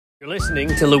You're listening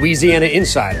to Louisiana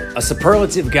Insider, a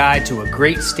superlative guide to a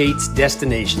great state's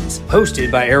destinations,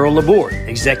 hosted by Errol Laborde,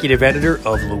 executive editor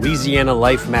of Louisiana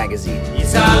Life magazine.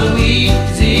 It's our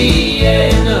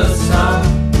Louisiana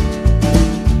song.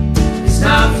 It's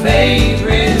my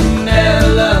favorite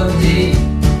melody.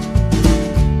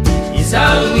 It's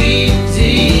our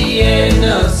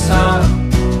Louisiana song.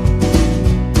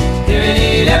 Hearing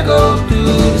it echo through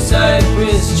the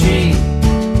cypress tree.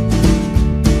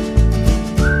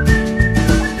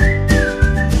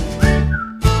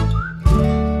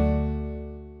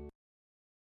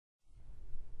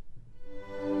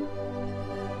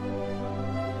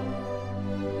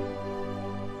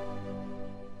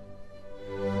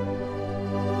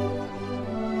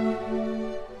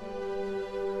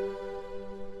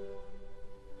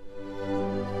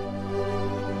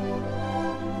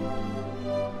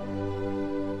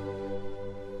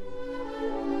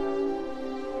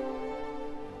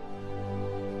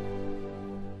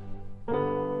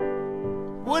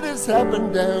 What has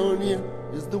happened down here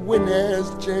is the wind has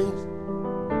changed.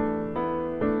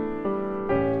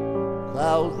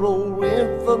 Clouds roll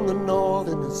in from the north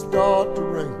and it start to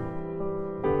rain.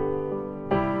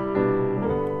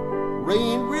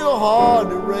 Rain real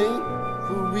hard and rain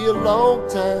for a real long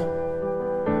time.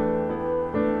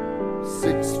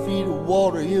 6 feet of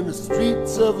water in the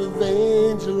streets of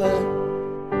Evangeline.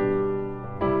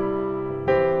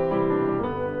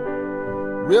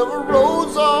 River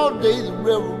rolls all day, the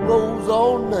river rolls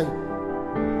all night.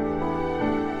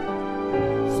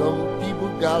 Some people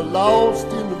got lost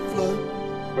in the flood.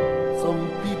 Some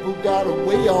people got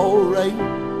away all right.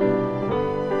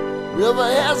 River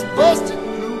has busted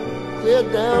through, clear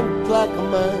down the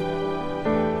Plaquemine.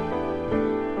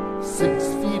 6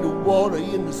 feet of water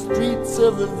in the streets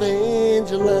of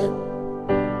Evangeline.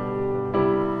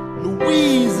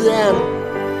 Louisiana.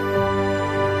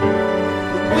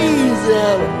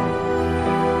 Louisiana,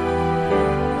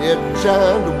 they're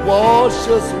trying to wash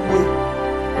us away.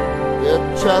 They're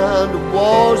trying to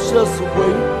wash us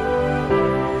away.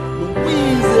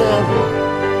 Louisiana,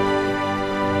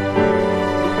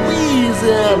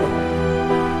 Louisiana,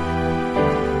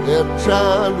 they're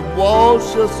trying to wash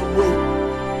us away.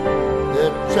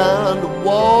 They're trying to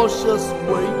wash us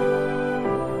away.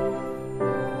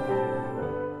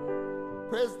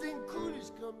 President Coolidge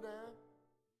come down.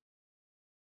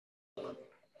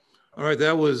 All right,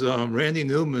 that was Randy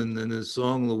Newman in his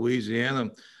song Louisiana,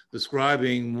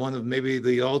 describing one of maybe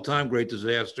the all-time great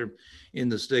disaster in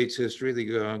the state's history,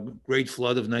 the Great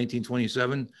Flood of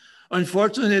 1927.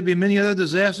 Unfortunately, there'd be many other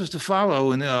disasters to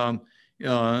follow in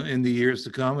the years to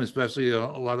come, especially a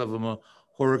lot of them are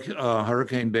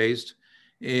hurricane-based.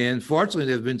 And fortunately,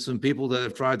 there have been some people that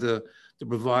have tried to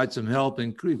provide some help,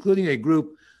 including a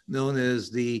group known as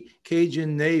the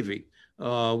Cajun Navy.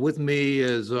 With me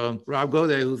is Rob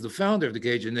Godet, who's the founder of the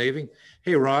Cajun Navy.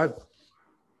 Hey, Rob.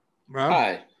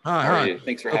 Hi. Hi. How are you?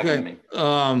 Thanks for having me.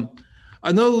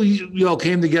 I know you all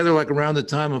came together like around the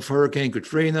time of Hurricane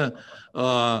Katrina.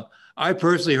 I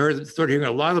personally started hearing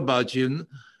a lot about you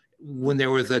when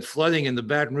there was that flooding in the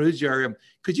Baton Rouge area.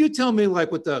 Could you tell me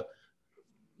like what the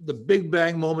big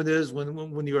bang moment is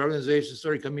when your organization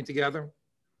started coming together?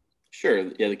 Sure.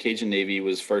 Yeah, the Cajun Navy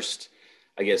was first.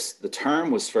 I guess the term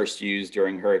was first used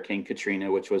during Hurricane Katrina,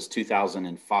 which was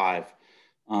 2005.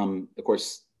 Of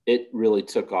course, it really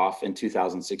took off in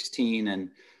 2016. And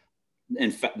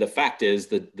in fact, the fact is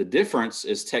that the difference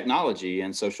is technology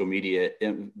and social media.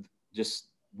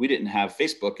 We didn't have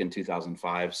Facebook in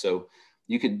 2005. So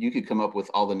you could come up with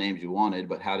all the names you wanted,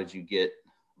 but how did you get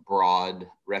broad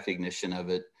recognition of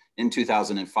it in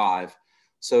 2005?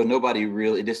 So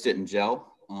it just didn't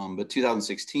gel. But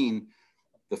 2016,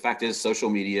 the fact is social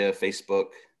media,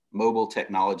 Facebook, mobile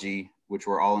technology, which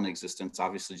were all in existence,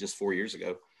 obviously just 4 years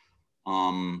ago,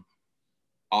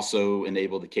 also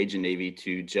enabled the Cajun Navy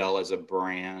to gel as a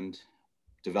brand,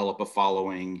 develop a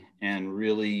following, and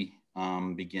really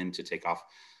begin to take off.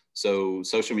 So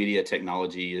social media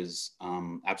technology is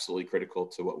absolutely critical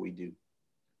to what we do.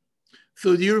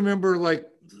 So do you remember like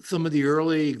some of the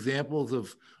early examples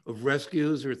of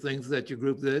rescues or things that your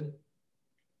group did?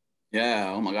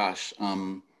 Yeah. Oh my gosh.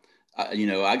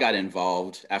 I got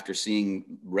involved after seeing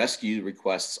rescue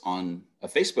requests on a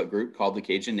Facebook group called the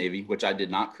Cajun Navy, which I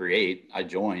did not create. I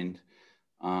joined,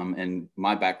 and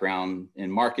my background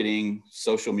in marketing,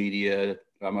 social media.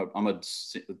 I'm a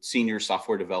senior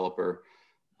software developer.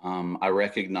 I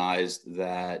recognized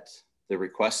that the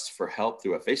requests for help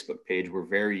through a Facebook page were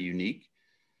very unique,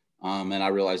 and I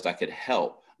realized I could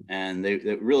help. And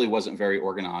it really wasn't very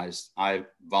organized. I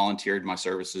volunteered my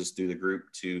services through the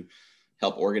group to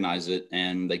help organize it.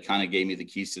 And they kind of gave me the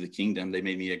keys to the kingdom. They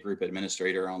made me a group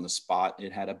administrator on the spot.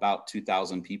 It had about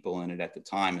 2,000 people in it at the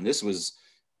time. And this was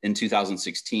in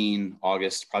 2016,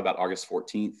 August, probably about August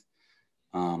 14th.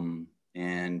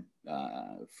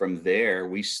 From there,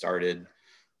 we started,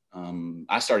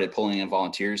 I started pulling in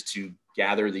volunteers to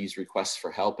gather these requests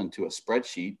for help into a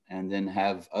spreadsheet, and then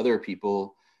have other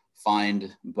people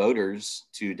find boaters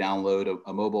to download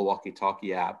a mobile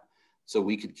walkie-talkie app so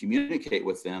we could communicate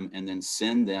with them and then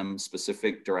send them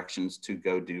specific directions to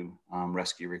go do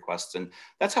rescue requests. And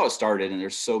that's how it started. And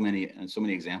there's so many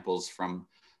examples, from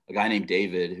a guy named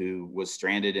David who was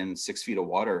stranded in 6 feet of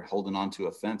water holding onto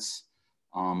a fence.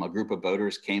 A group of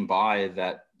boaters came by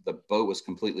that the boat was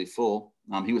completely full.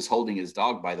 He was holding his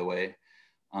dog, by the way,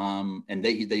 and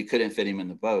they couldn't fit him in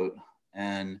the boat.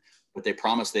 But they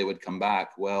promised they would come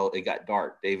back. Well, it got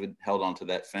dark. David held onto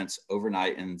that fence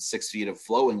overnight in 6 feet of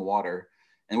flowing water.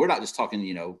 And we're not just talking,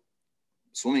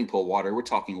 swimming pool water. We're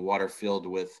talking water filled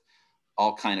with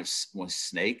all kind of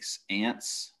snakes,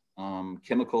 ants,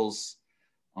 chemicals.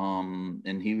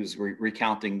 And he was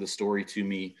recounting the story to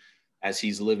me as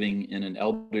he's living in an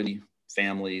elderly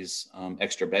family's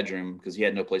extra bedroom, because he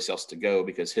had no place else to go,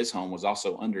 because his home was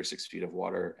also under 6 feet of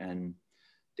water. And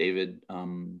David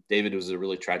was a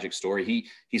really tragic story.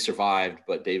 He survived,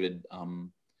 but David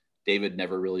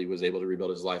never really was able to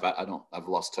rebuild his life. I've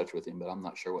lost touch with him, but I'm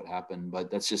not sure what happened. But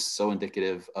that's just so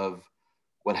indicative of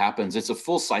what happens. It's a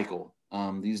full cycle.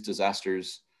 These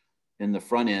disasters in the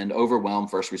front end overwhelm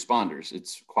first responders.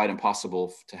 It's quite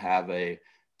impossible to have a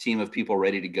team of people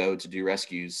ready to go to do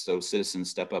rescues, so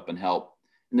citizens step up and help.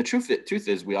 And the truth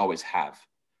is we always have.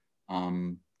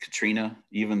 Katrina,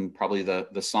 even probably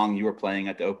the song you were playing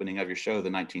at the opening of your show, the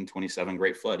 1927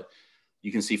 Great Flood,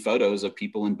 you can see photos of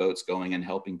people in boats going and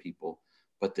helping people.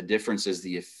 But the difference is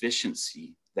the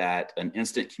efficiency that an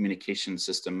instant communication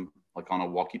system, like on a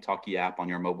walkie-talkie app on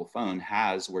your mobile phone,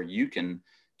 has, where you can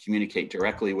communicate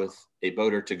directly with a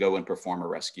boater to go and perform a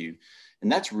rescue.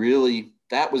 And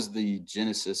that was the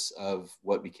genesis of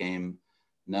what became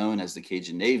known as the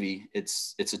Cajun Navy.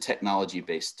 It's a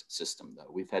technology-based system,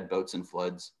 though. We've had boats in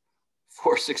floods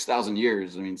for 6,000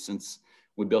 years. I mean, since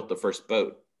we built the first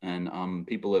boat, and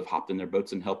people have hopped in their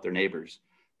boats and helped their neighbors.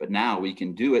 But now we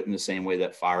can do it in the same way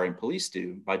that fire and police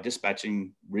do, by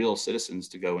dispatching real citizens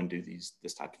to go and do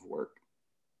this type of work.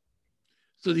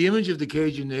 So the image of the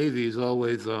Cajun Navy is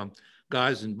always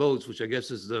guys in boats, which I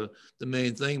guess is the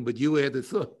main thing. But you add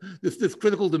this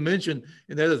critical dimension,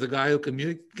 and that is a guy who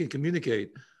can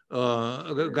communicate,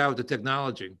 a guy with the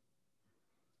technology.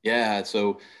 Yeah.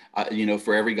 So,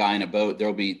 for every guy in a boat,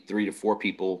 there'll be 3 to 4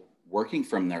 people working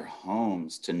from their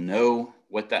homes to know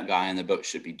what that guy in the boat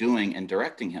should be doing and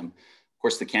directing him. Of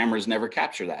course, the cameras never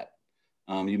capture that.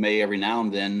 You may every now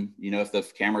and then, if the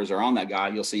cameras are on that guy,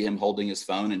 you'll see him holding his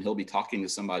phone and he'll be talking to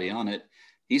somebody on it.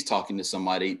 He's talking to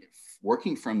somebody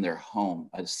working from their home,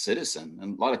 a citizen.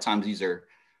 And a lot of times these are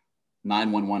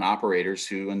 911 operators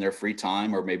who, in their free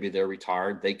time, or maybe they're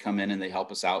retired, they come in and they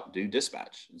help us out do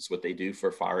dispatch. It's what they do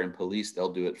for fire and police.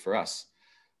 They'll do it for us.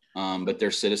 But they're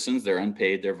citizens, they're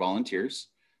unpaid, they're volunteers.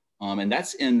 And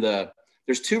that's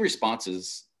there's 2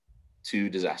 responses to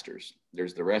disasters.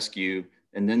 There's the rescue,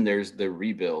 and then there's the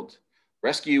rebuild.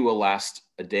 Rescue will last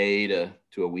a day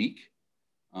to a week.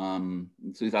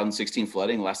 2016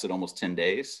 flooding lasted almost 10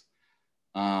 days.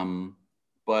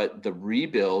 But the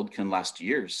rebuild can last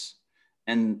years.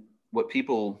 And what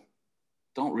people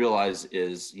don't realize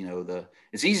is,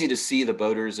 it's easy to see the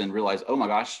boaters and realize, oh my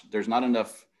gosh, there's not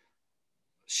enough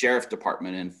sheriff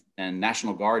department and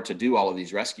National Guard to do all of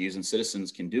these rescues, and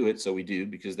citizens can do it. So we do,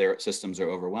 because their systems are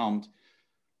overwhelmed.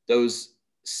 Those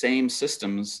same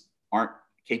systems aren't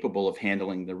capable of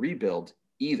handling the rebuild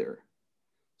either.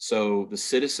 So the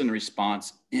citizen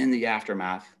response in the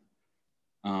aftermath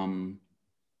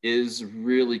is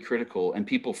really critical, and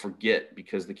people forget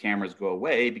because the cameras go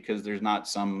away, because there's not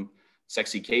some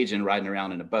sexy Cajun riding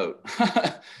around in a boat.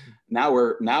 Now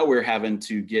we're having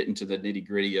to get into the nitty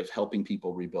gritty of helping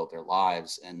people rebuild their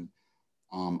lives. And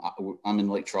I'm in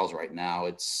Lake Charles right now.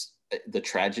 The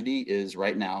tragedy is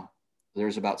right now,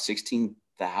 there's about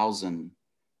 16,000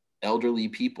 elderly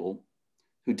people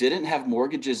who didn't have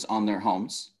mortgages on their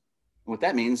homes. What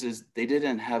that means is they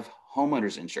didn't have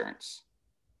homeowners insurance.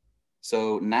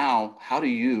 So now, how do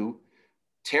you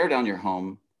tear down your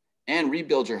home and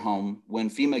rebuild your home when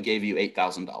FEMA gave you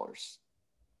 $8,000?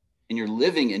 And you're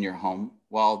living in your home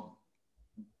while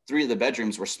 3 of the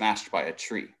bedrooms were smashed by a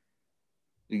tree.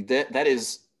 That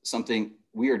is something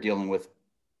we are dealing with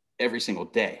every single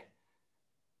day.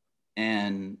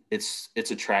 And it's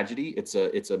a tragedy. It's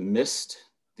a missed.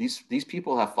 These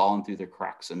people have fallen through the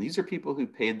cracks, and these are people who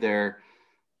paid their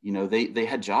you know, they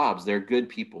had jobs. They're good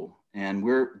people. And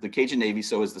we're the Cajun Navy.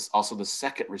 So is this also the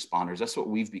second responders. That's what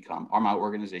we've become. My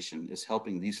organization is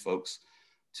helping these folks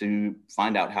to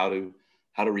find out how to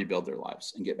rebuild their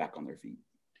lives and get back on their feet.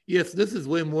 Yes, this is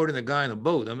way more than a guy in a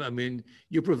boat. I mean,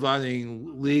 you're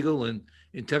providing legal and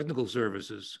technical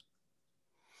services.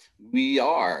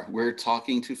 We're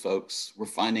talking to folks. We're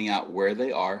finding out where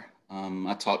they are.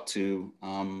 I talked to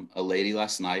a lady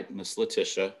last night, Miss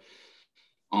Letitia.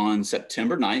 On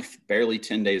September 9th, barely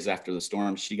 10 days after the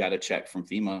storm, she got a check from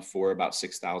FEMA for about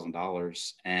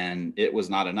 $6,000, and it was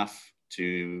not enough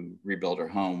to rebuild her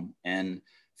home. And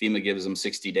FEMA gives them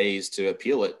 60 days to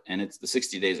appeal it, and the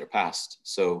 60 days are passed.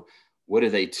 So what do?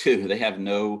 They have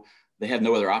no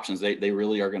other options. They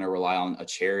really are going to rely on a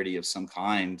charity of some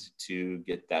kind to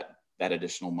get that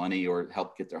additional money or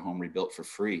help get their home rebuilt for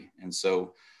free. And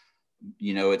so,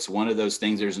 you know, it's one of those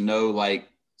things. There's no like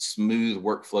smooth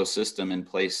workflow system in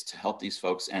place to help these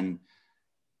folks. And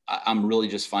I'm really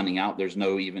just finding out there's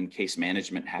no even case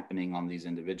management happening on these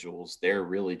individuals. They're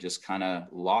really just kind of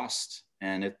lost.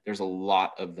 And there's a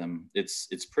lot of them.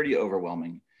 It's pretty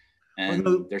overwhelming.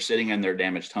 And they're sitting in their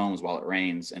damaged homes while it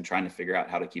rains and trying to figure out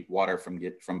how to keep water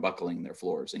from buckling their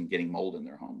floors and getting mold in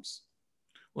their homes.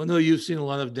 Well, no, you've seen a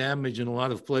lot of damage in a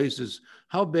lot of places.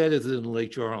 How bad is it in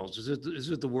Lake Charles? Is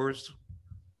it the worst?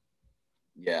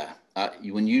 Yeah,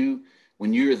 when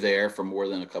you're there for more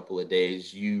than a couple of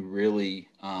days, you really,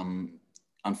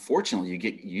 unfortunately, you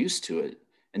get used to it.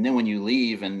 And then when you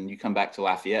leave and you come back to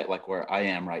Lafayette, like where I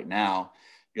am right now,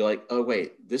 you're like, oh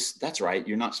wait, that's right.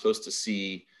 You're not supposed to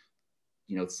see,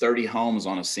 30 homes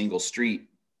on a single street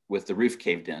with the roof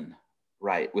caved in,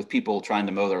 right? With people trying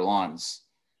to mow their lawns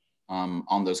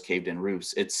on those caved in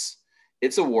roofs.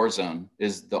 It's a war zone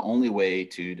is the only way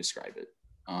to describe it.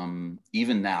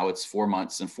 Even now it's 4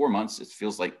 months. In 4 months, it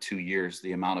feels like 2 years,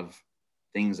 the amount of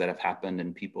things that have happened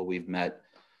and people we've met.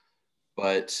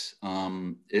 But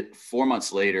 4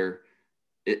 months later,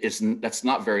 that's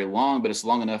not very long, but it's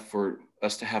long enough for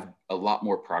us to have a lot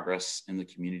more progress in the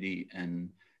community. And,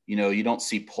 you don't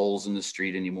see poles in the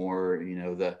street anymore.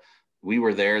 We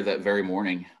were there that very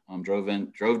morning, drove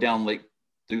down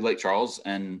through Lake Charles,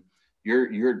 and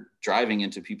you're driving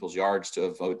into people's yards to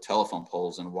avoid telephone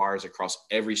poles and wires across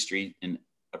every street and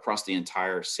across the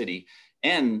entire city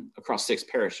and across 6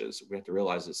 parishes. We have to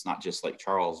realize it's not just Lake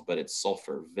Charles, but it's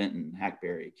Sulphur, Vinton,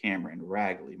 Hackberry, Cameron,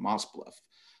 Ragley, Moss Bluff,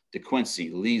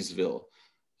 DeQuincy, Leesville,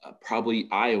 probably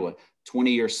Iowa,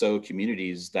 20 or so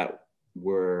communities that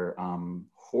were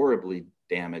horribly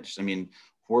damaged. I mean,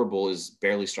 horrible is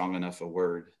barely strong enough a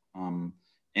word.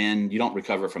 And you don't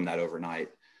recover from that overnight.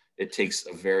 It takes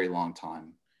a very long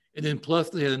time. And then plus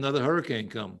they had another hurricane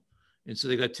come. And so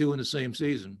they got 2 in the same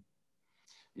season.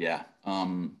 Yeah.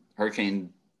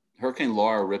 Hurricane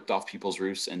Laura ripped off people's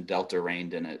roofs and Delta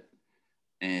rained in it.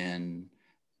 And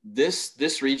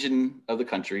this region of the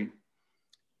country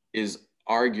is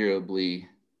arguably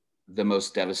the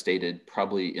most devastated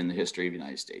probably in the history of the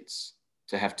United States.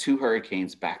 To have 2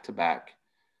 hurricanes back to back.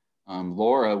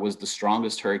 Laura was the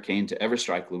strongest hurricane to ever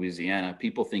strike Louisiana.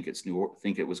 People think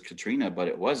it was Katrina, but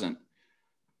it wasn't.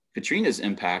 Katrina's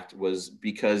impact was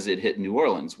because it hit New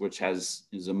Orleans, which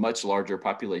is a much larger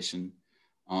population.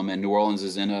 And New Orleans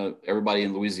is everybody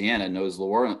in Louisiana knows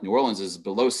New Orleans is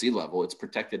below sea level. It's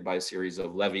protected by a series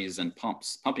of levees and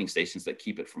pumping stations that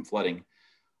keep it from flooding.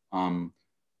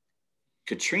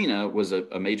 Katrina was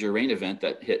a major rain event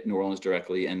that hit New Orleans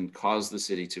directly and caused the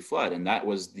city to flood. And that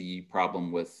was the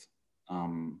problem with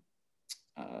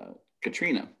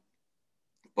Katrina.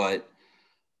 But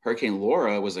Hurricane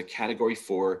Laura was a Category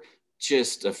 4,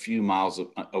 just a few miles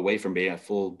away from being a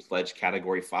full-fledged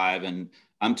Category 5. And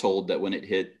I'm told that when it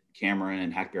hit Cameron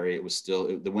and Hackberry, it was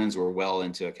still, the winds were well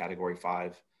into a Category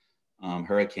 5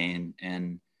 hurricane.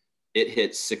 And it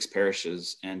hit 6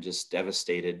 parishes and just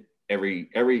devastated every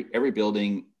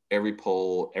building, every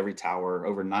pole, every tower.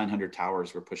 Over 900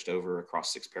 towers were pushed over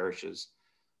across 6 parishes.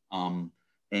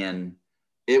 And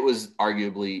it was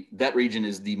arguably, that region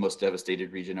is the most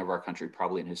devastated region of our country,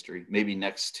 probably in history, maybe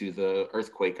next to the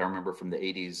earthquake I remember from the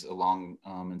 80s along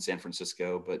in San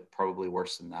Francisco, but probably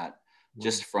worse than that,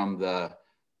 just from the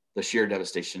sheer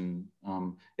devastation.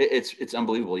 It's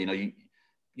unbelievable. You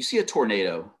see a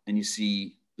tornado and you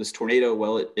see this tornado,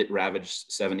 well, it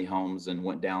ravaged 70 homes and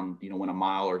went down, went a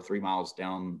mile or 3 miles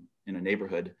down in a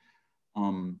neighborhood.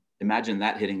 Imagine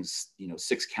that hitting,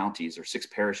 6 counties or 6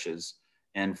 parishes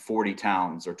and 40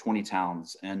 towns or 20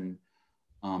 towns. And,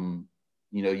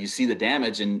 you see the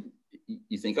damage and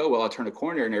you think, oh, well, I'll turn a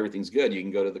corner and everything's good. You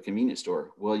can go to the convenience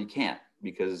store. Well, you can't,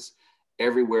 because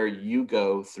everywhere you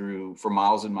go through for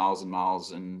miles and miles and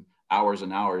miles and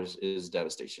hours is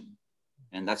devastation.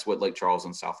 And that's what Lake Charles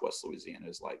in Southwest Louisiana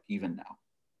is like even now.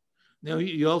 Now,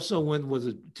 you also went, was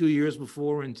it 2 years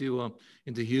before, into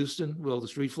Houston with all the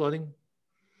street flooding?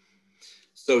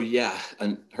 So yeah,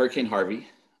 and Hurricane Harvey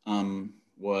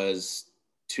was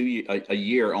a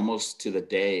year almost to the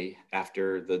day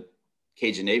after the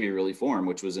Cajun Navy really formed,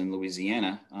 which was in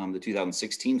Louisiana. The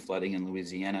 2016 flooding in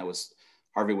Louisiana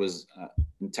Harvey was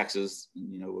in Texas,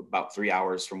 about 3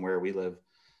 hours from where we live,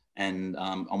 and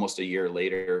almost a year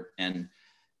later. And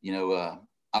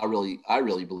I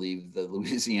really believe the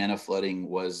Louisiana flooding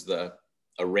was a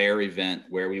rare event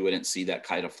where we wouldn't see that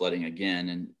kind of flooding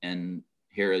again. And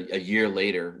here a year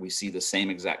later, we see the same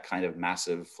exact kind of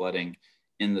massive flooding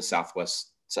in the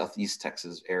southeast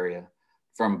Texas area,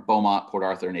 from Beaumont, Port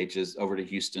Arthur, and Neches over to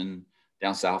Houston,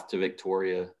 down south to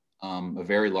Victoria, a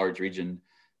very large region.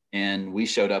 And we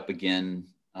showed up again.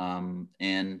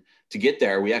 And to get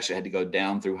there, we actually had to go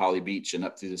down through Holly Beach and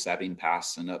up through the Sabine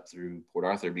Pass and up through Port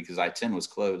Arthur, because I-10 was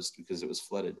closed because it was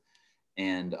flooded.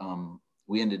 And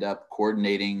we ended up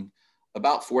coordinating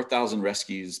about 4,000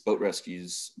 boat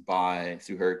rescues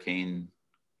through Hurricane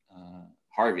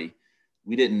Harvey.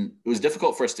 It was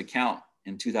difficult for us to count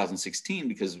in 2016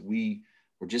 because we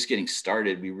were just getting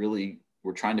started. We really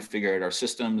were trying to figure out our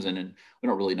systems, and we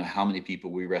don't really know how many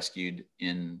people we rescued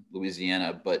in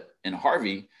Louisiana. But in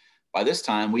Harvey, by this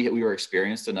time, we were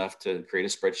experienced enough to create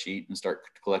a spreadsheet and start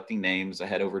collecting names. I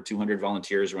had over 200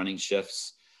 volunteers running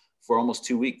shifts for almost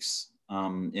 2 weeks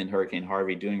in Hurricane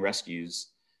Harvey doing rescues.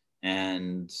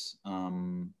 And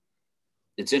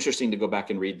it's interesting to go back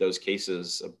and read those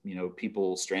cases of,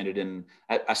 people stranded in,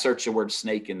 I searched the word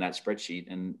snake in that spreadsheet,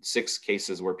 and 6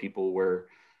 cases where people were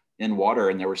in water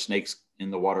and there were snakes in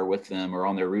the water with them or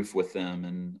on their roof with them.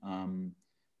 And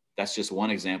that's just one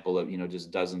example of,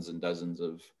 just dozens and dozens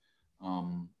of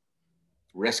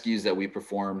rescues that we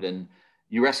performed. And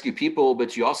you rescue people,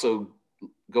 but you also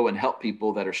go and help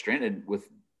people that are stranded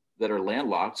that are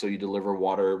landlocked. So you deliver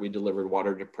water. We delivered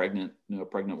water to pregnant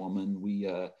woman. We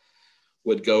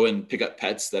would go and pick up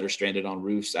pets that are stranded on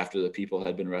roofs after the people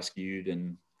had been rescued.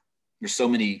 And there's so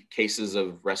many cases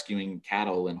of rescuing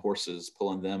cattle and horses,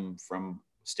 pulling them from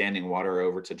standing water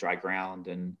over to dry ground.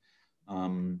 And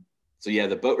so yeah,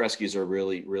 the boat rescues are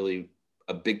really, really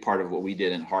a big part of what we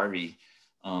did in Harvey.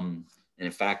 And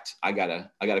in fact, I got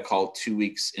a call 2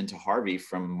 weeks into Harvey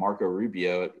from Marco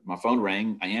Rubio. My phone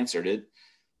rang. I answered it.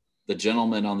 The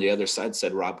gentleman on the other side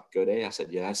said, "Rob Godet?" I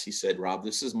said, "Yes." He said, "Rob,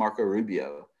 this is Marco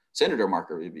Rubio, Senator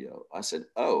Marco Rubio." I said,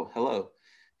 "Oh, hello."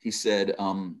 He said,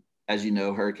 "As you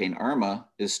know, Hurricane Irma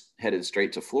is headed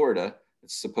straight to Florida.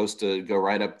 It's supposed to go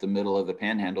right up the middle of the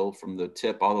panhandle from the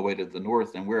tip all the way to the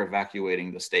north, and we're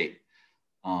evacuating the state.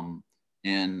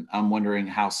 And I'm wondering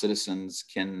how citizens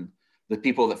for the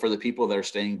people that are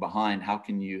staying behind, how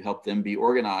can you help them be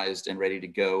organized and ready to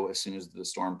go as soon as the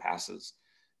storm passes?"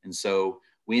 And so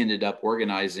we ended up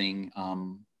organizing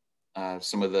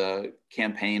some of the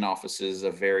campaign offices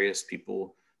of various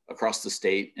people across the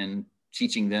state and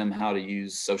teaching them how to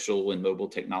use social and mobile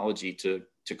technology to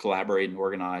collaborate and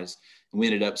organize. And we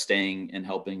ended up staying and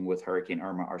helping with Hurricane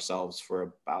Irma ourselves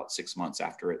for about 6 months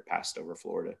after it passed over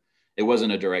Florida. It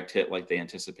wasn't a direct hit like they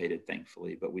anticipated,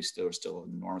 thankfully, but we still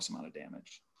an enormous amount of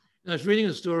damage. I was reading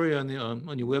a story on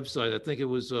your website. I think it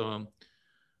was a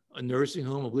nursing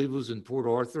home. I believe it was in Port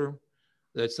Arthur,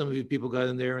 that some of you people got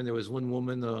in there, and there was one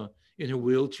woman in her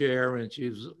wheelchair, and she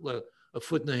was like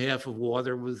 1.5 feet of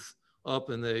water was up,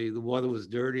 and the water was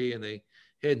dirty, and they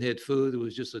hadn't had food. It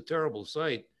was just a terrible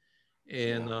sight.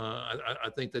 And I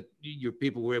think that your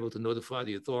people were able to notify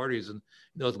the authorities and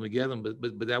ultimately get them.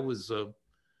 But that was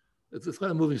it's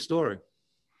kind of a moving story.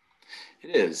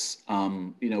 It is.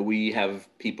 We have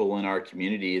people in our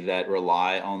community that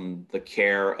rely on the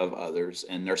care of others,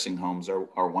 and nursing homes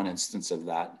are one instance of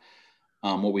that.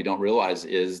 What we don't realize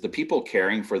is the people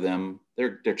caring for them,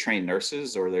 they're trained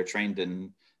nurses or they're trained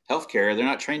in healthcare. They're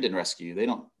not trained in rescue.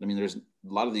 There's a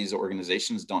lot of these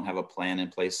organizations don't have a plan in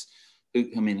place. How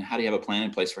do you have a plan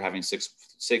in place for having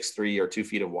 3 or 2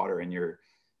 feet of water in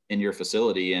your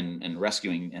facility and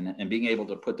rescuing and being able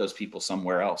to put those people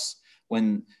somewhere else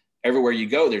when everywhere you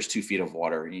go, there's 2 feet of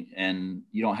water and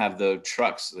you don't have the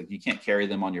trucks, like you can't carry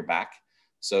them on your back.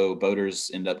 So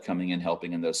boaters end up coming and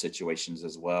helping in those situations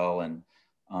as well. And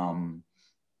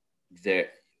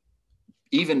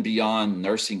even beyond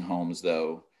nursing homes,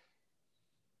 though,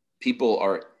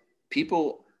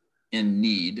 people in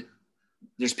need.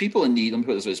 There's people in need. Let me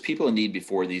put it this way: there's people in need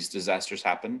before these disasters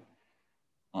happen.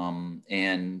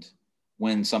 And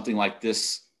when something like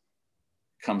this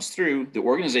comes through, the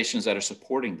organizations that are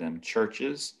supporting them,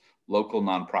 churches, local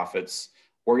nonprofits,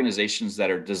 organizations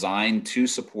that are designed to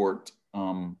support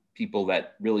people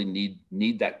that really need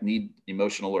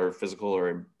emotional or physical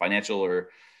or financial or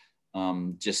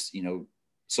just,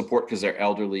 support because they're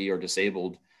elderly or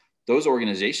disabled, those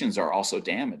organizations are also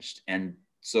damaged. And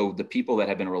so the people that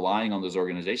have been relying on those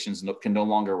organizations can no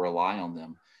longer rely on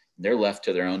them. They're left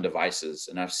to their own devices.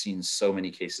 And I've seen so many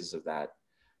cases of that.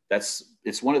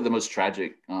 It's one of the most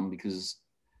tragic because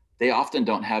they often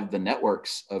don't have the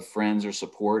networks of friends or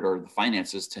support or the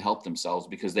finances to help themselves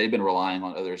because they've been relying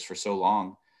on others for so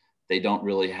long. They don't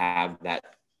really have that.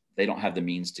 They don't have the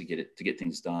means to get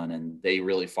things done, and they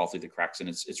really fall through the cracks. And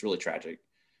it's really tragic.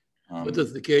 But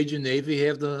does the Cajun Navy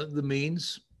have the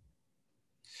means?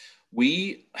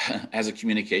 We, as a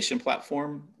communication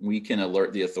platform, we can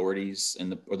alert the authorities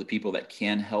or the people that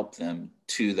can help them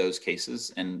to those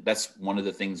cases. And that's one of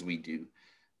the things we do.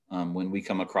 When we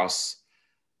come across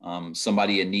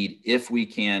somebody in need, if we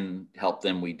can help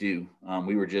them, we do.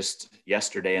 We were just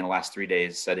yesterday in the last 3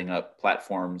 days setting up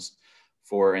platforms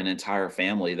for an entire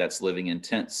family that's living in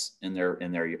tents in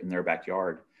their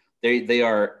backyard. They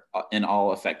are in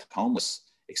all effect homeless,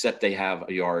 except they have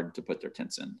a yard to put their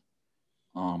tents in.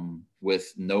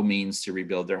 With no means to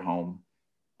rebuild their home,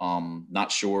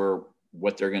 not sure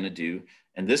what they're going to do.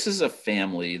 And this is a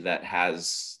family that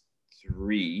has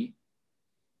three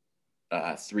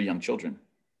young children,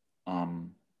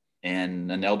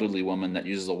 and an elderly woman that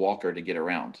uses a walker to get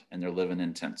around, and they're living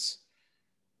in tents.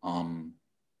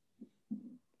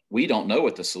 We don't know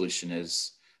what the solution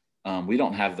is. We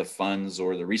don't have the funds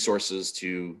or the resources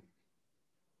to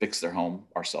fix their home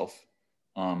ourselves.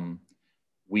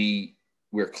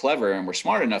 We're clever and we're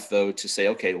smart enough, though, to say,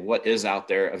 okay, what is out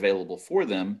there available for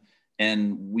them?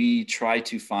 And we try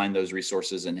to find those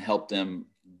resources and help them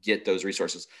get those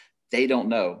resources. They don't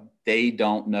know. They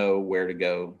don't know where to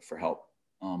go for help.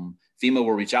 FEMA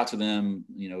will reach out to them,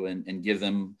 and give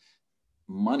them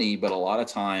money. But a lot of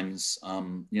times,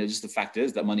 just the fact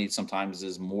is that money sometimes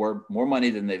is more money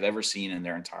than they've ever seen in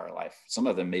their entire life. Some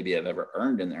of them maybe have ever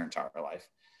earned in their entire life.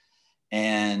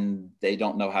 And they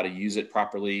don't know how to use it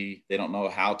properly. They don't know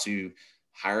how to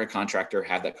hire a contractor,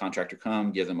 have that contractor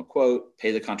come, give them a quote,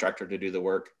 pay the contractor to do the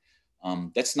work.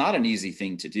 That's not an easy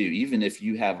thing to do. Even if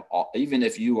you have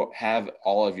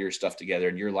all of your stuff together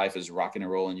and your life is rocking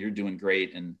and rolling, you're doing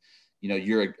great, and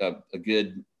you're a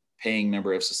good paying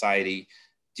member of society,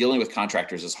 dealing with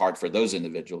contractors is hard for those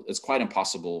individuals. It's quite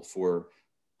impossible for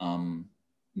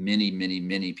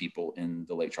many people in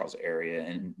the Lake Charles area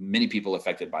and many people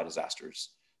affected by disasters,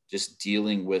 just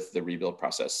dealing with the rebuild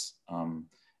process.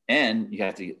 And you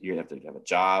have to have a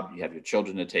job, you have your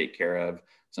children to take care of.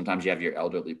 Sometimes you have your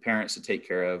elderly parents to take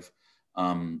care of.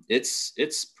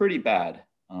 It's pretty bad.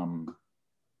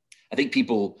 I think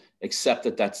people accept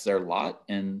that that's their lot,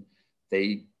 and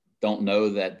they don't know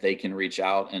that they can reach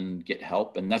out and get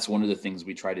help. And that's one of the things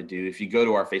we try to do. If you go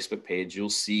to our Facebook page, you'll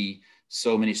see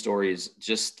so many stories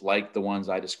just like the ones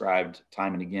I described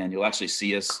time and again. You'll actually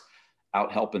see us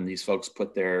out helping these folks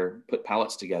put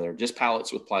pallets together, just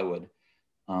pallets with plywood,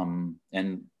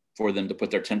 and for them to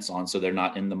put their tents on so they're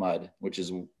not in the mud, which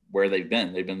is where they've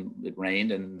been. It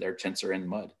rained and their tents are in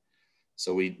mud.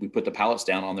 So we put the pallets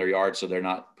down on their yard so they're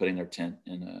not putting their tent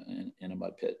in a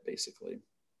mud pit, basically.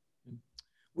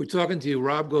 We're talking to you,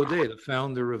 Rob Godet, the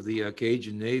founder of the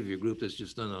Cajun Navy, a group that's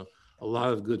just done a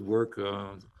lot of good work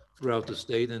throughout the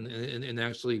state and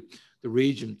actually the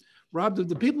region. Rob,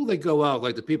 the people that go out,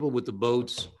 like the people with the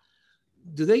boats,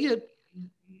 do they get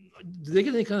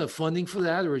any kind of funding for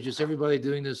that, or is just everybody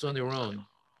doing this on their own?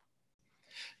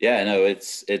 Yeah, no,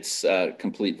 it's a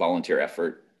complete volunteer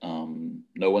effort.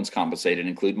 No one's compensated,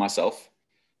 include myself.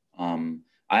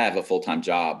 I have a full-time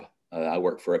job. I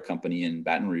work for a company in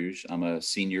Baton Rouge. I'm a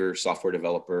senior software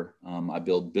developer. I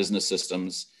build business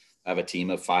systems. I have a team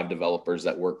of 5 developers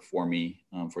that work for me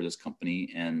for this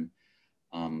company. And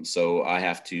so I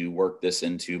have to work this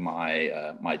into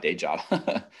my day job.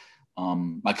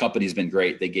 My company's been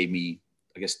great. They gave me,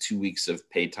 I guess, 2 weeks of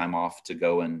paid time off to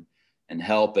go and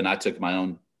help. And I took my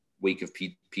own week of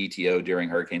PTO during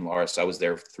Hurricane Laura. So I was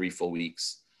there for 3 full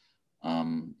weeks.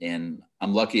 And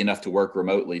I'm lucky enough to work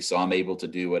remotely, so I'm able to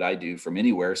do what I do from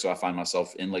anywhere. So I find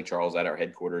myself in Lake Charles at our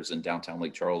headquarters in downtown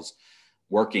Lake Charles,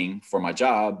 working for my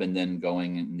job, and then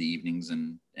going in the evenings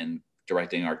and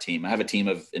directing our team. I have a team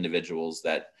of individuals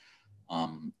that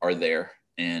are there,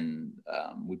 and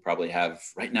we probably have,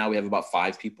 right now we have about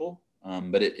 5 people,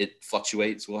 but it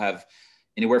fluctuates. We'll have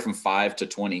anywhere from 5 to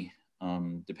 20,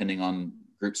 depending on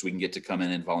groups we can get to come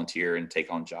in and volunteer and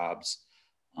take on jobs.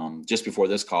 Just before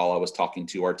this call, I was talking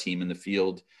to our team in the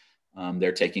field.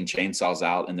 They're taking chainsaws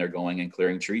out and they're going and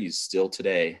clearing trees still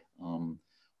today.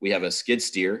 We have a skid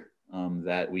steer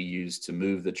that we use to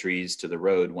move the trees to the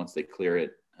road once they clear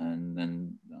it. and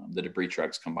then the debris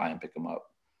trucks come by and pick them up.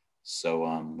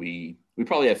 So we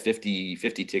probably have 50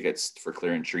 tickets for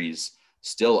clearing trees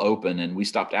still open, and we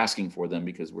stopped asking for them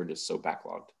because we're just so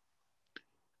backlogged.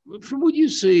 From what you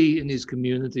see in these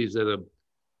communities that are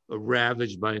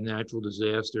ravaged by a natural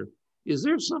disaster, is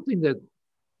there something that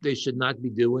they should not be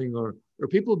doing, or are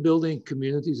people building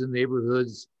communities and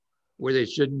neighborhoods where they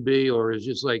shouldn't be, or is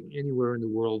just like anywhere in the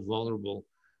world vulnerable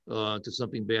to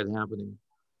something bad happening?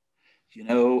 You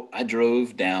know, I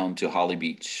drove down to Holly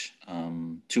Beach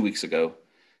 2 weeks ago.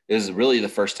 It was really the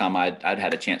first time I'd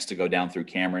had a chance to go down through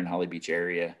Cameron, Holly Beach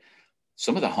area.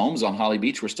 Some of the homes on Holly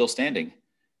Beach were still standing.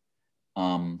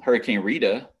 Hurricane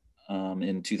Rita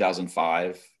in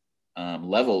 2005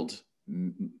 leveled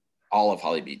all of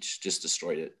Holly Beach, just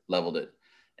destroyed it, leveled it.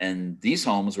 And these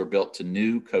homes were built to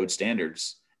new code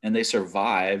standards, and they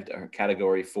survived a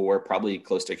Category 4, probably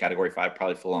close to Category 5,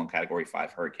 probably full on Category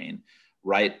 5 hurricane,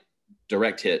 right,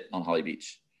 direct hit on Holly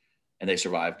Beach. And they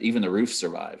survived. Even the roof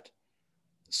survived.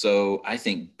 So I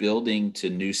think building to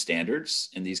new standards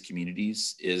in these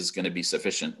communities is going to be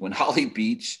sufficient. When Holly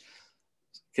Beach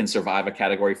can survive a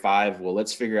Category 5, well,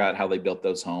 let's figure out how they built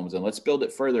those homes, and let's build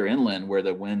it further inland where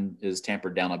the wind is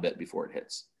tampered down a bit before it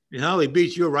hits. In Holly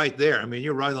Beach, you're right there. I mean,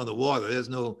 you're right on the water. There's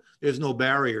no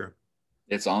barrier.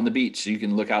 It's on the beach. You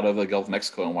can look out over the Gulf of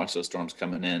Mexico and watch those storms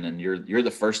coming in, and you're the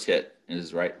first hit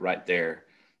is right there.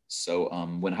 So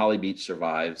when Holly Beach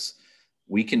survives,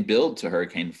 we can build to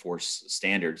hurricane force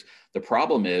standards. The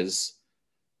problem is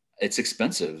it's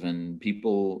expensive, and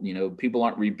people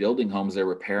aren't rebuilding homes. They're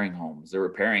repairing homes. They're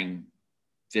repairing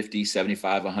 50,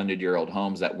 75, 100-year-old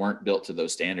homes that weren't built to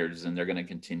those standards, and they're going to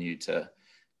continue to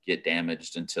get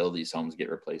damaged until these homes get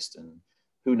replaced. And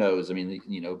who knows? I mean,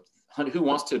 who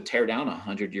wants to tear down a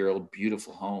 100-year-old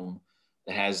beautiful home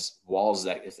that has walls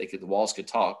that the walls could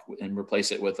talk, and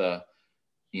replace it with a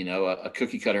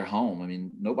cookie cutter home? I mean,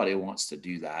 nobody wants to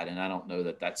do that. And I don't know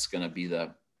that that's going to be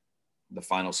the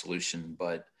final solution,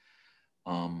 but,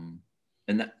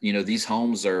 these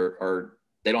homes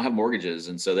they don't have mortgages,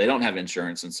 and so they don't have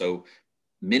insurance. And so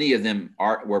many of them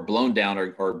were blown down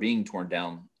or being torn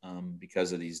down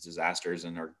because of these disasters,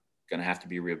 and are going to have to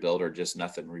be rebuilt or just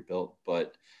nothing rebuilt.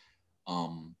 But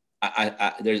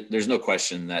there's no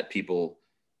question that people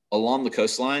along the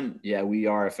coastline, yeah, we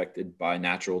are affected by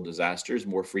natural disasters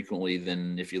more frequently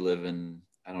than if you live in,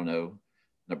 I don't know,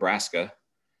 Nebraska.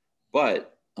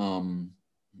 But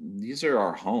these are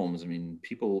our homes. I mean,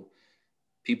 people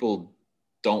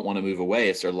don't want to move away.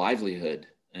 It's their livelihood,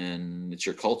 and it's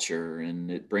your culture,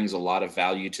 and it brings a lot of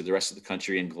value to the rest of the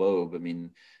country and globe. I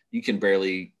mean, you can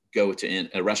barely go to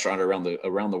a restaurant around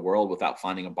the world without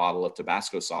finding a bottle of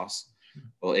Tabasco sauce.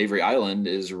 Well, Avery Island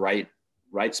is right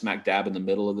smack dab in the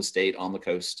middle of the state on the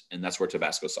coast, and that's where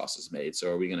Tabasco sauce is made. So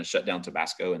are we going to shut down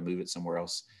Tabasco and move it somewhere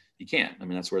else? You can't. I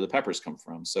mean, that's where the peppers come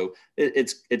from. So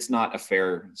it's not a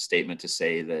fair statement to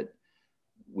say that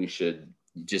we should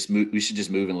just move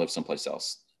and live someplace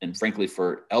else. And frankly,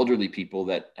 for elderly people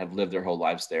that have lived their whole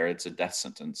lives there, it's a death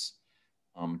sentence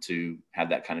to have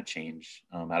that kind of change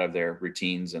out of their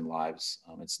routines and lives.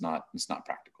 It's not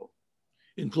practical.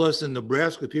 And plus, in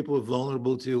Nebraska, people are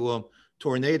vulnerable to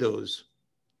tornadoes.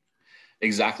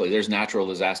 Exactly. There's natural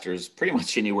disasters pretty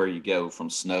much anywhere you go,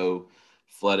 from snow,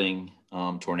 flooding,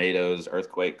 tornadoes,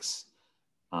 earthquakes.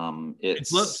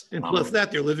 Plus that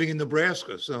they're living in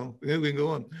Nebraska, so we can go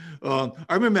on.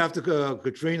 I remember after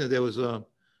Katrina, there was a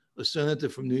senator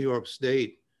from New York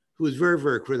State who was very,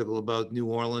 very critical about New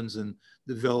Orleans and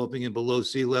developing it below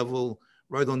sea level,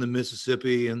 right on the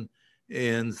Mississippi, and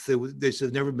they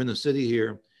said never been a city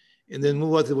here. And then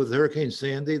with Hurricane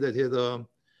Sandy that hit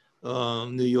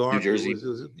New York, New Jersey,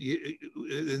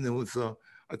 and it was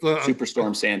I thought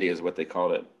Superstorm Sandy is what they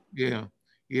called it. Yeah.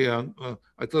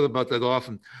 I thought about that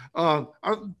often.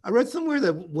 I read somewhere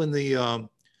that when the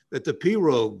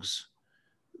pirogues,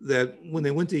 that when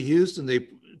they went to Houston, they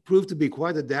proved to be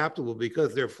quite adaptable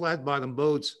because they're flat bottom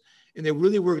boats, and they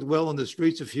really worked well on the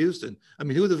streets of Houston. I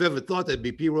mean, who would have ever thought there'd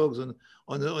be pirogues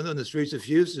on the streets of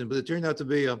Houston? But it turned out to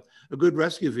be a good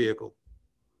rescue vehicle.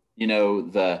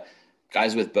 The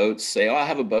guys with boats say, "Oh, I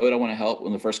have a boat. I want to help."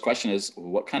 And the first question is,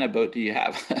 "What kind of boat do you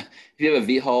have?" If you have a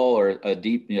V-hull or a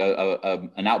deep,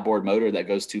 an outboard motor that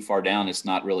goes too far down, it's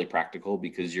not really practical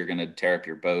because you're going to tear up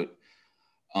your boat.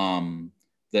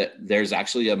 There's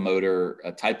actually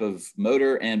a type of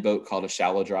motor and boat called a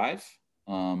shallow drive.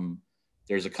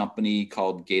 There's a company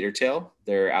called Gatortail.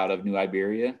 They're out of New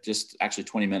Iberia, just actually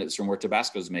 20 minutes from where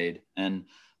Tabasco's made. And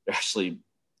they're actually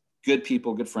good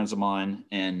people, good friends of mine.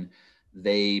 And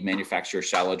they manufacture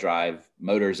shallow drive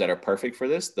motors that are perfect for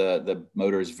this. The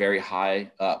motor is very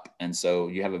high up, and so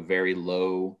you have a very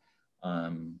low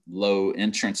low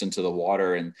entrance into the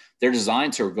water, and they're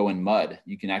designed to go in mud.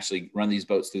 You can actually run these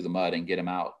boats through the mud and get them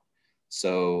out.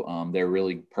 So they're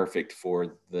really perfect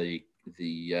for the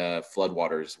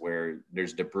floodwaters where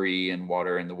there's debris and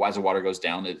water, and as the water goes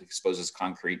down, it exposes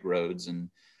concrete roads, and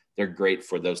they're great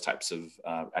for those types of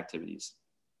activities.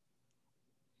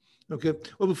 Okay.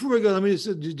 Well, before we go, let me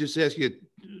just ask you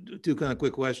two kind of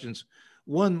quick questions.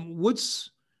 One,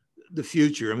 what's the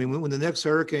future? I mean, when the next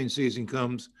hurricane season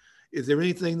comes, is there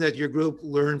anything that your group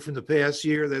learned from the past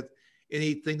year,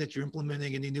 anything that you're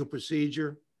implementing, any new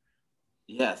procedure?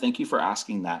 Yeah, thank you for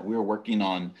asking that. We're working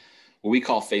on what we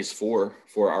call phase 4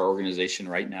 for our organization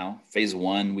right now. Phase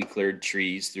 1, we cleared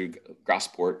trees through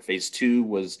Gossport. Phase 2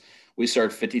 was we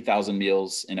served 50,000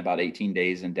 meals in about 18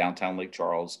 days in downtown Lake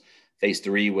Charles. Phase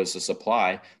 3 was the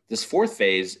supply. This fourth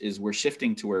phase is we're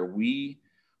shifting to where we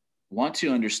want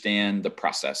to understand the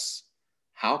process.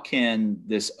 How can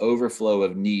this overflow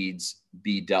of needs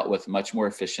be dealt with much more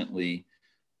efficiently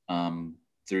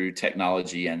through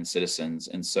technology and citizens?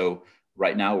 And so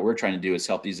right now, what we're trying to do is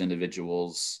help these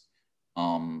individuals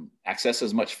access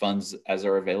as much funds as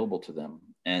are available to them.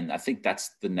 And I think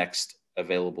that's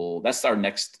that's our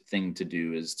next thing to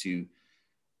do, is to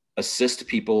assist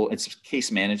people. It's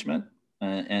case management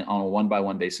and on a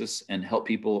one-by-one basis, and help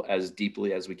people as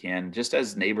deeply as we can, just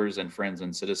as neighbors and friends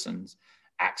and citizens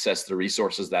access the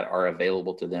resources that are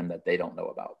available to them that they don't know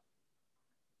about.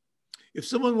 If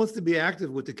someone wants to be active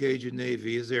with the Cajun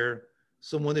Navy, is there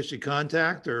someone they should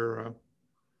contact, or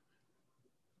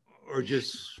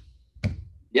just?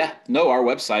 Yeah, no, our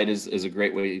website is a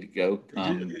great way to go.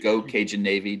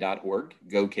 GoCajunNavy.org.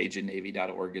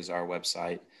 GoCajunNavy.org is our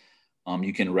website.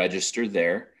 You can register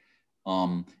there.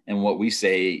 And what we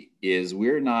say is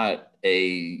we're not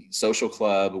a social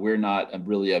club. We're not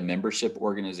really a membership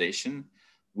organization.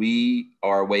 We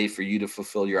are a way for you to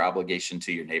fulfill your obligation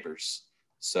to your neighbors.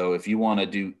 So if you want to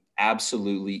do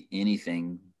absolutely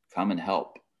anything, come and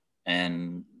help.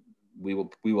 And we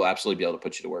will absolutely be able to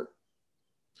put you to work.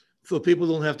 So people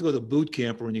don't have to go to boot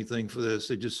camp or anything for this.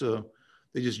 They just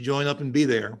join up and be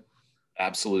there.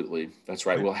 Absolutely. That's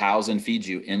right. We'll house and feed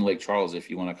you in Lake Charles if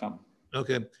you want to come.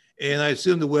 Okay. And I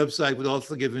assume the website would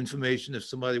also give information if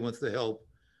somebody wants to help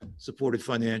support it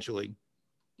financially.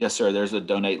 Yes, sir. There's a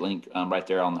donate link right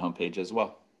there on the homepage as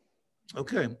well.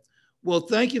 Okay. Well,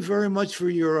 thank you very much for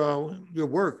your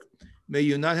work. May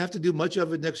you not have to do much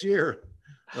of it next year.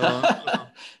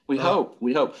 We hope.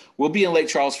 We'll be in Lake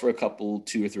Charles for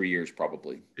 2 or 3 years,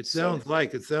 probably. It sounds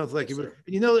like. Yes,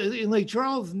 you know, in Lake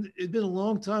Charles, it's been a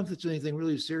long time since anything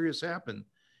really serious happened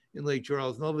in Lake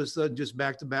Charles, and all of a sudden, just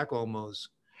back to back almost.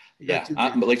 Yeah,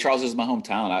 but Lake Charles is my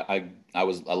hometown. I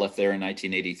left there in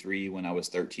 1983 when I was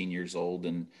 13 years old,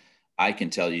 and I can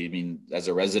tell you, I mean, as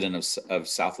a resident of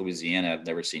South Louisiana, I've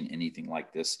never seen anything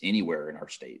like this anywhere in our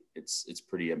state. It's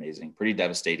pretty amazing, pretty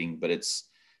devastating, but it's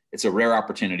a rare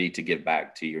opportunity to give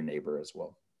back to your neighbor as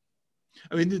well.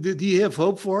 I mean, do you have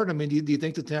hope for it? I mean, do you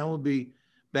think the town will be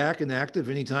back and active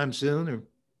anytime soon? Or?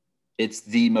 It's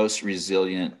the most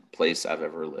resilient place I've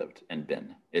ever lived and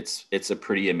been. It's a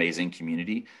pretty amazing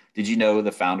community. Did you know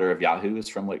the founder of Yahoo is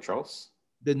from Lake Charles?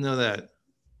 Didn't know that.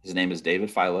 His name is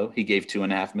David Philo. He gave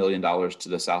 $2.5 million to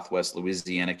the Southwest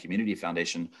Louisiana Community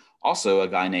Foundation. Also, a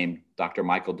guy named Dr.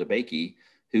 Michael DeBakey,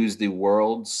 who's the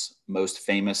world's most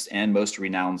famous and most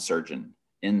renowned surgeon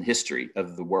in history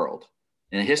of the world.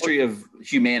 In the history of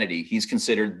humanity, he's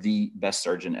considered the best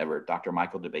surgeon ever, Dr.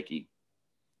 Michael DeBakey.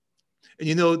 And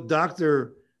you know,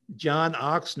 Dr. John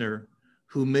Ochsner,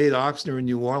 who made Ochsner in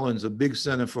New Orleans a big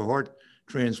center for heart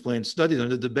transplant, studied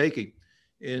under DeBakey.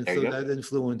 And so that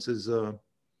influences.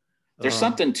 There's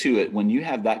something to it. When you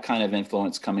have that kind of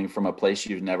influence coming from a place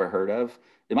you've never heard of,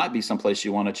 it might be someplace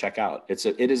you want to check out. It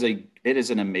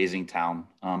is an amazing town.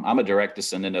 I'm a direct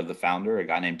descendant of the founder, a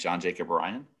guy named John Jacob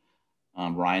Ryan.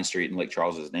 Ryan Street in Lake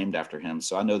Charles is named after him.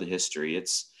 So I know the history.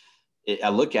 I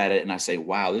look at it and I say,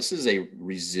 wow, this is a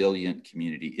resilient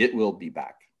community. It will be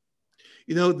back.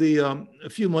 You know, a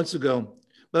few months ago,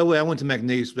 by the way, I went to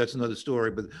McNeese, but that's another story.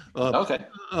 But okay.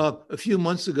 A few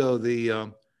months ago,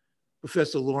 the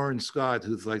Professor Lawrence Scott,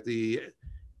 who's like the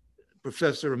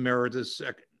professor emeritus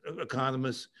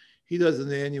economist, he does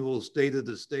an annual State of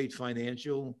the State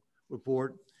financial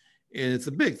report. And it's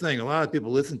a big thing. A lot of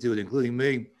people listen to it, including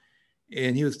me.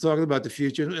 And he was talking about the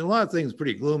future, and a lot of things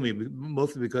pretty gloomy,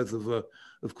 mostly because of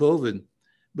COVID.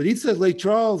 But he said Lake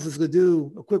Charles is going to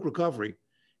do a quick recovery.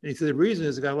 And he said the reason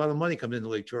is they got a lot of money coming into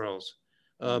Lake Charles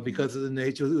because of the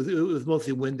nature. It was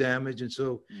mostly wind damage, and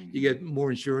so you get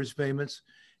more insurance payments.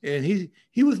 And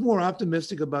he was more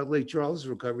optimistic about Lake Charles'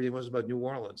 recovery than he was about New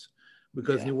Orleans.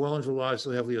 because New Orleans relies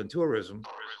so heavily on tourism,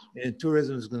 and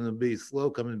tourism is going to be slow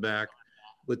coming back,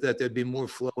 but that there'd be more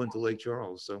flow into Lake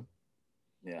Charles. So,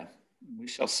 yeah, we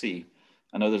shall see.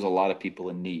 I know there's a lot of people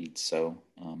in need, so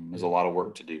there's a lot of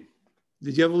work to do.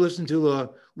 Did you ever listen to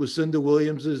Lucinda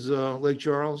Williams's Lake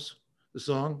Charles, the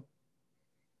song?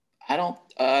 I don't.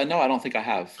 No, I don't think I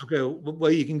have. Okay,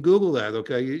 well, you can Google that.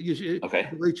 Okay, you should. Okay.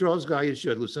 Lake Charles guy, you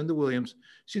should. Lucinda Williams.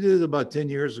 She did it about 10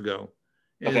 years ago.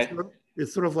 And Okay.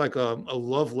 It's sort of like a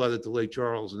love letter to Lake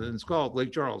Charles, and it's called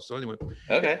Lake Charles. So anyway.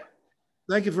 Okay.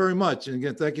 Thank you very much, and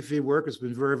again, thank you for your work. It's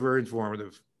been very, very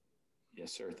informative.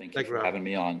 Yes, sir. Thank you Thank you, for Rob. having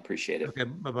me on. Appreciate it. Okay,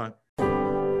 bye-bye.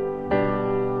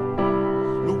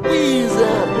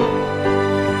 Louisiana,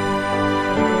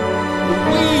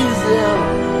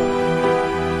 Louisiana,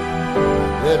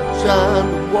 they're trying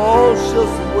to wash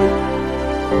us away.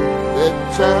 They're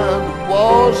trying to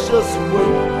wash us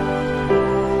away.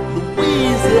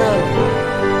 Louisiana,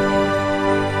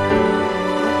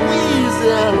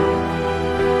 Louisiana,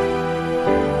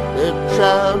 they're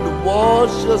trying to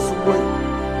wash us away.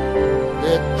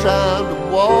 They're trying to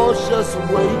wash us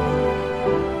away.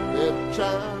 They're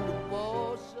trying to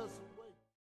wash us away.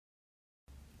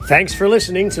 Thanks for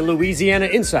listening to Louisiana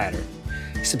Insider.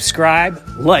 Subscribe,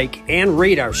 like, and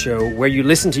rate our show where you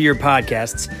listen to your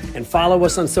podcasts, and follow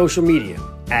us on social media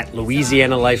at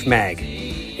Louisiana Life Mag.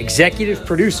 Executive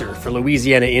producer for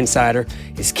Louisiana Insider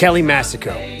is Kelly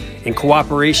Massico in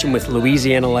cooperation with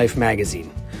Louisiana Life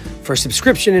Magazine. For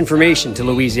subscription information to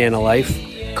Louisiana Life,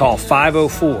 call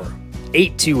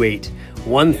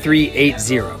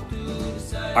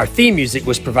 504-828-1380. Our theme music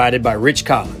was provided by Rich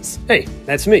Collins. Hey,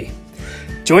 that's me.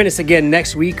 Join us again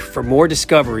next week for more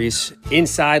discoveries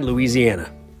inside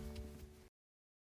Louisiana.